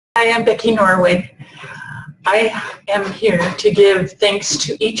Hi, I'm Becky Norwood. I am here to give thanks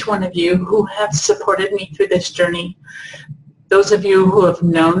to each one of you who have supported me through this journey. Those of you who have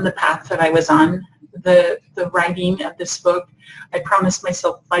known the path that I was on, the writing of this book. I promised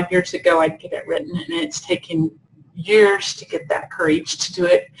myself 5 years ago I'd get it written, and it's taken years to get that courage to do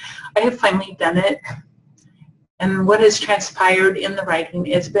it. I have finally done it, and what has transpired in the writing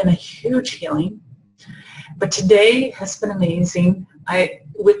has been a huge healing. But today has been amazing.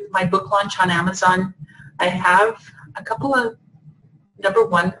 With my book launch on Amazon, I have a couple of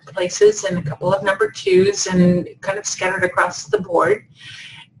 #1 places and a couple of #2s and kind of scattered across the board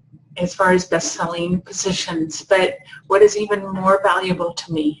as far as best-selling positions. But what is even more valuable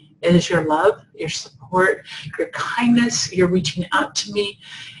to me is your love, your support, your kindness, your reaching out to me.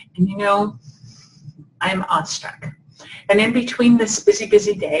 And you know, I'm awestruck. And in between this busy,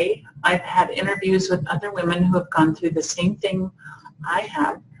 busy day, I've had interviews with other women who have gone through the same thing I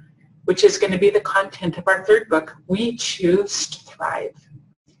have, which is going to be the content of our third book, We Choose to Thrive.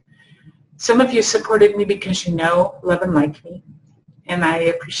 Some of you supported me because you know, love, and like me, and I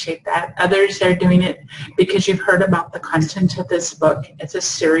appreciate that. Others are doing it because you've heard about the content of this book. It's a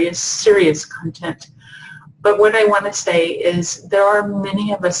serious, serious content. But what I want to say is there are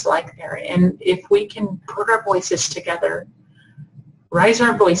many of us like there, and if we can put our voices together, raise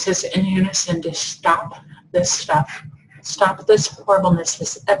our voices in unison to stop this stuff, stop this horribleness,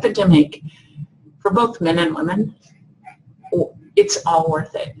 this epidemic for both men and women, it's all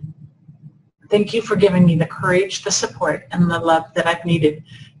worth it. Thank you for giving me the courage, the support, and the love that I've needed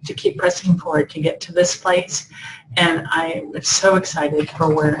to keep pressing forward to get to this place. And I'm so excited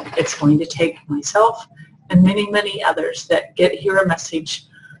for where it's going to take myself and many, many others that hear a message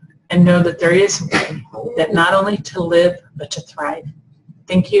and know that there is a way that not only to live, but to thrive.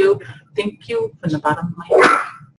 Thank you. Thank you from the bottom of my heart.